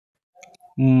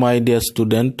My dear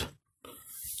student,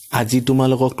 আজি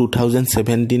তোমালোকক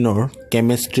 2017 ৰ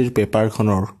কেমিষ্ট্ৰিৰ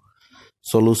পেপাৰখনৰ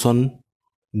সলিউশন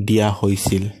দিয়া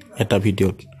হৈছিল এটা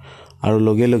ভিডিঅ'ত আৰু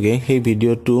লগে লগে সেই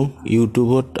ভিডিঅ'টো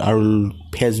ইউটিউবত আৰু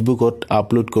ফেসবুকত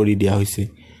আপলোড কৰি দিয়া হৈছে।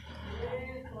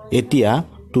 এতিয়া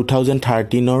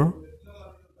 2013 ৰ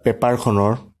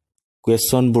পেপাৰখনৰ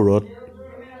কুৱেশ্যনবোৰত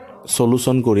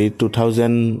সলিউশন কৰি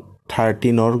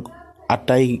 2013 ৰ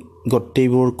আটাই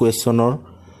গটেইবোৰ কুৱেশ্যনৰ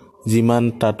যিমান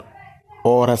তাত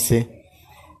অৰ আছে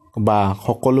বা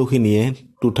সকলোখিনিয়ে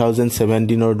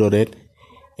 2017 ৰ দৰে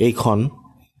এইখন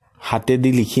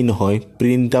হাতেদি লিখি নহয়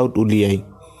প্ৰিন্ট আউট উলিয়াই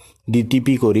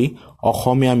ডিটিপি কৰি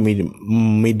অসমীয়া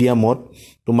মিডিয়ামত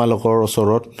তোমালোকৰ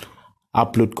ওচৰত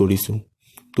আপলোড কৰিছো।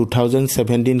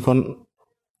 2017 খন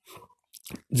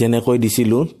যেনেকৈ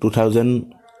দিছিলো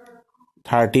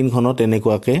 2013 খনত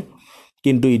এনেকুৱাকে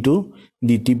কিন্তু ইটো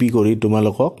ডিটিপি কৰি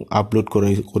তোমালোকক আপলোড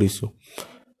কৰিছো।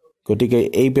 গতিকে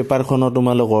এই পেপাৰখনত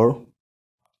তোমালোকৰ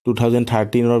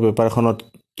 2013 ৰ পেপাৰখনত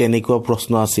কেনেকুৱা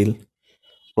প্ৰশ্ন আছিল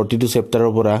প্ৰতিটো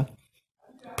চেপ্টাৰৰ পৰা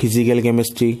ফিজিক্যাল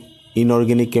কেমিষ্ট্ৰি,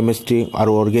 ইনঅৰ্গেনিক কেমিষ্ট্ৰি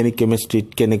আৰু অৰ্গেনিক কেমিষ্ট্ৰিত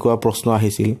কেনেকুৱা প্ৰশ্ন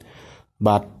আহিছিল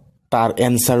বা তাৰ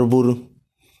এনসাৰবোৰ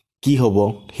কি হ'ব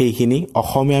সেইখিনি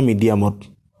অসমীয়া মিডিয়ামত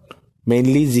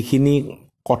মেইনলি যিখিনি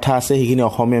কথা আছে সেইখিনি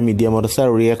অসমীয়া মিডিয়ামত আছে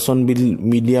আৰু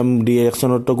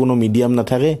ৰিএকচনতো কোনো মিডিয়াম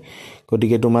নাথাকে।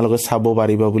 গতিকে তোমালোকে চাব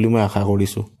পাৰিবা বুলি মই আশা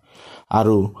কৰিছো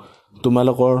আৰু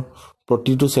তোমালোকৰ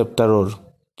প্ৰতিটো চেপ্টাৰৰ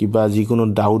কিবা যিকোনো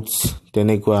ডাউটস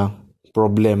তেনেকুৱা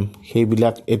প্ৰবলেম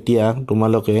সেইবিলাক এতিয়া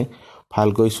তোমালোকে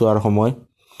ভালকৈ চোৱাৰ সময়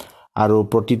আৰু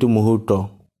প্ৰতিটো মুহূৰ্ত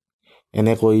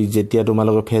এনেকৈ যেতিয়া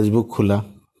তোমালোকে ফেসবুক খোলা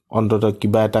অন্তত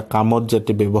কিবা এটা কামত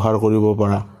যাতে ব্যৱহাৰ কৰিব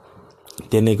পাৰা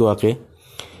তেনেকুৱাকে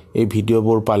এই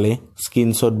ভিডিঅ'বোৰ পালে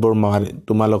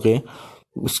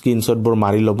স্ক্ৰিনশ্বটবোৰ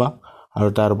মাৰি ল'বা আৰু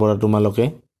তাৰ পৰা তোমালোকে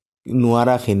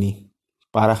নোৱাৰাখিনি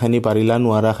পাৰাখিনি পাৰিলা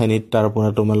নোৱাৰাখিনিত তাৰ পৰা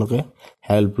তোমালোকে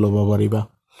হেল্প ল'ব পাৰিবা।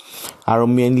 আৰু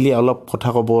মেইনলি অলপ কথা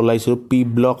ক'ব ওলাইছো পি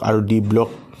ব্লক আৰু ডি ব্লক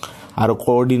আৰু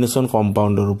কোঅৰ্ডিনেশ্যন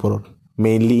কম্পাউণ্ডৰ ওপৰত,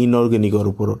 মেইনলি ইনঅৰ্গেনিকৰ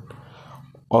ওপৰত।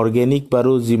 অৰ্গেনিক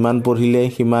বাৰু যিমান পঢ়িলে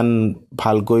সিমান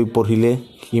ভালকৈ পঢ়িলে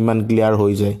সিমান ক্লিয়াৰ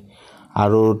হৈ যায়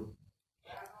আৰু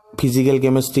ফিজিক্যাল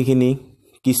কেমিষ্ট্ৰিখিনি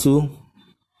কিছু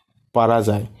পাৰা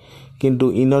যায় কিন্তু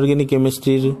ইনঅৰ্গেনিক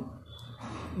কেমিষ্ট্ৰিৰ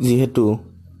যিহেতু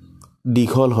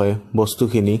দীঘল হয়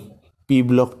বস্তুখিনি, পি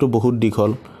ব্লকটো বহুত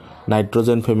দীঘল,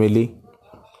 nitrogen family,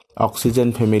 oxygen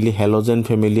family, halogen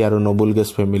family আৰু নোবল গেছ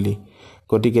ফেমিলি।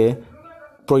 গতিকে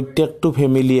প্ৰত্যেকটো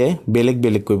ফেমিলিয়ে বেলেগ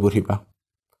বেলেগকৈ পঢ়িবা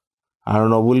আৰু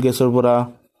নোবল গেছৰ পৰা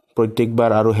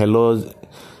প্ৰত্যেকবাৰ আৰু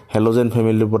হেলোজেন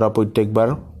ফেমিলিৰ পৰা প্ৰত্যেকবাৰ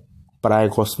প্ৰায়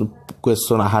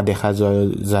কুৱেশ্যন আহা দেখা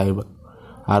যায়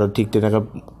আৰু ঠিক তেনেকৈ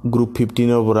গ্ৰুপ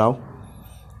 15 পৰাও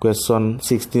কুৱেশ্যন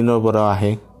 16 পৰাও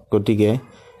আহে। গতিকে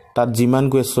তাত যিমান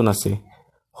কুৱেশ্যন আছে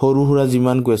সৰু সুৰা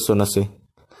যিমান কুৱেশ্যন আছে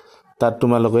তাত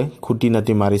তোমালোকে খুঁটি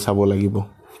নাটি মাৰি চাব লাগিব।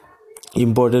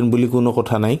 ইম্পৰ্টেণ্ট বুলি কোনো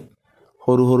কথা নাই,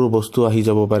 সৰু সৰু বস্তু আহি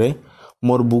যাব পাৰে।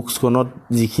 মোৰ বুকছখনত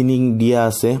যিখিনি দিয়া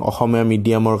আছে অসমীয়া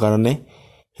মিডিয়ামৰ কাৰণে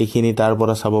সেইখিনি তাৰ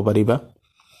পৰা চাব পাৰিবা।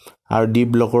 আৰু ডি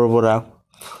ব্লকৰ পৰা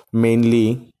মেইনলি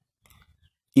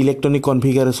ইলেক্ট্ৰনিক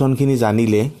কনফিগাৰেশ্যনখিনি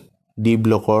জানিলে ডি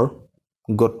ব্লকৰ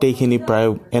গোটেইখিনি প্ৰায়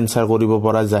এনসাৰ কৰিব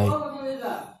পৰা যায়।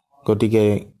 গতিকে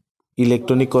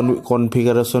ইলেক্ট্ৰনিক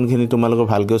কনফিগাৰেশ্যনখিনি তোমালোকে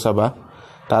ভালকৈ চাবা।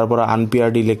 তাৰ পৰা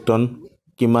আনপেয়াৰ্ড ইলেক্ট্ৰন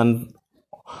কিমান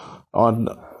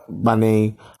মানে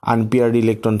আনপেয়াৰ্ড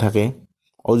ইলেক্ট্ৰন থাকে,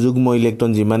 অযুগ্ম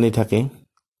ইলেক্ট্ৰন যিমানেই থাকে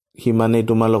সিমানেই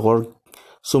তোমালোকৰ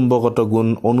চুম্বকত গুণ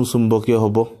অনুচুম্বকীয়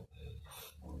হ'ব।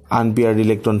 আনপেয়াৰ্ড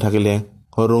ইলেক্ট্ৰন থাকিলে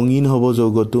ৰঙীন হ'ব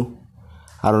যৌগটো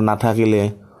আৰু নাথাকিলে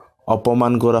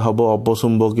অপমান কৰা হ'ব,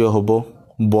 অপচুম্বকীয় হ'ব,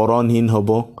 বৰণহীন হ'ব।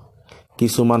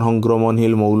 কিছুমান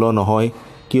সংক্ৰমণশীল মৌল নহয়,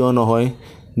 কিয় নহয়?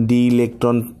 ডি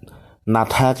ইলেক্ট্ৰন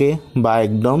নাথাকে বা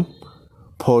একদম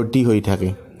ভৰ্তি হৈ থাকে।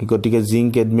 গতিকে জিংক,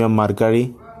 কেডমিয়াম, মাৰ্কাৰী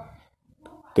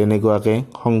তেনেকুৱাকে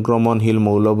সংক্ৰমণশীল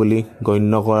মৌল বুলি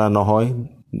গণ্য কৰা নহয়,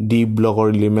 ডি ব্লকৰ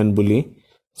এলিমেণ্ট বুলি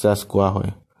জাষ্ট কোৱা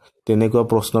হয়। তেনেকুৱা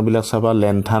প্ৰশ্নবিলাক চাবা।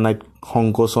 লেন্থানাইট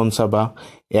সংকোচন চাবা,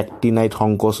 এক্টিনাইট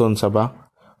সংকোচন চাবা,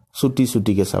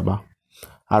 চুটিকে চাবা।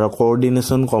 আৰু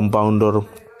কোঅৰ্ডিনেশ্যন কম্পাউণ্ডৰ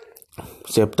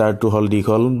চেপ্টাৰটো হ'ল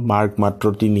দীঘল, মাৰ্ক মাত্ৰ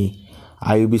 3।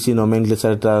 IUPAC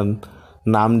নমেনক্লেচাৰ এটা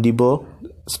নাম দিব,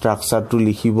 ষ্ট্ৰাকচাৰটো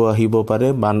লিখিব আহিব পাৰে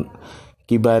বা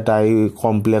কিবা এটা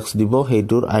কমপ্লেক্স দিব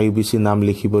সেইটোৰ IUPAC নাম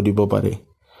লিখিব দিব পাৰে,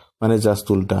 মানে জাষ্ট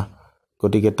উল্টা।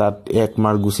 গতিকে তাত 1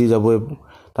 মাৰ্ক গুচি যাবই।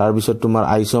 তাৰপিছত তোমাৰ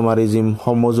আইচোমাৰিজিম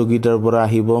সমযোগিতাৰ পৰা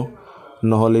আহিব,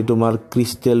 নহ'লে তোমাৰ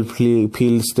ক্ৰিষ্টেল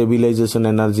ফিল্ড ষ্টেবিলাইজেশ্যন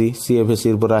এনাৰ্জি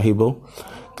CFSCৰ পৰা আহিব।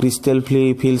 ক্ৰিষ্টেল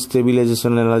ফিল্ড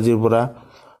ষ্টেবিলাইজেশ্যন এনাৰ্জিৰ পৰা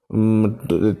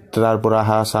তাৰ পৰা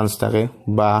অহা চান্স থাকে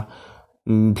বা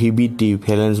VBT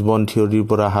ভ্যালেন্স বন্ড থিওৰিৰ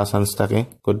পৰা অহা চান্স থাকে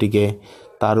গতিকে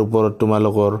তাৰ ওপৰত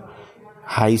তোমালোকৰ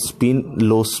হাই স্পিন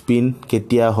লো স্পিন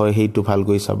কেতিয়া হয় সেইটো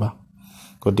ভালকৈ চাবা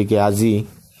গতিকে আজি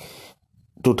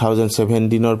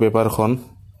 2017 পেপাৰখন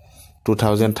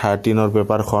 2013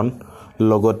 পেপাৰখন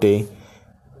লগতে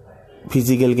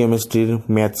ফিজিক্যাল কেমিস্ট্ৰিৰ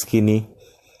ম্যাথছ কিনি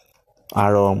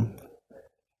আৰু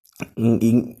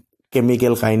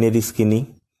কেমিক্যাল কাইনেটিক্স কিনি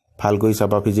ভালকৈ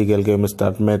চাবা ফিজিক্যাল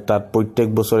কেমিস্ট্ৰি তাত প্ৰত্যেক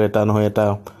বছৰ এটা নহয় এটা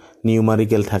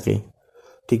নিউমাৰিকেল থাকে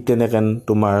ঠিক তেনেকৈ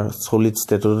তোমাৰ সলিড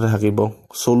ষ্টেটতো থাকিব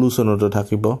সলিউশনতো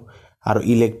থাকিব আৰু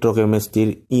ইলেক্ট্ৰকেমিস্ট্ৰিৰ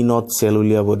ইনট সেল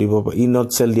উলিয়াব দিব ইনট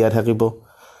সেল দিয়া থাকিব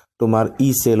তোমাৰ ই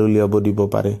সেল উলিয়াব দিব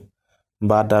পাৰে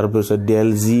বা তাৰ পিছত ডেল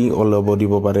জি ওলাব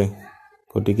দিব পাৰে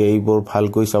গতিকে এইবোৰ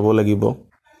ভালকৈ চাব লাগিব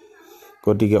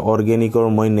গতিকে অৰ্গেনিকৰ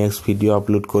মই নেক্সট ভিডিও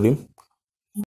আপলোড কৰিম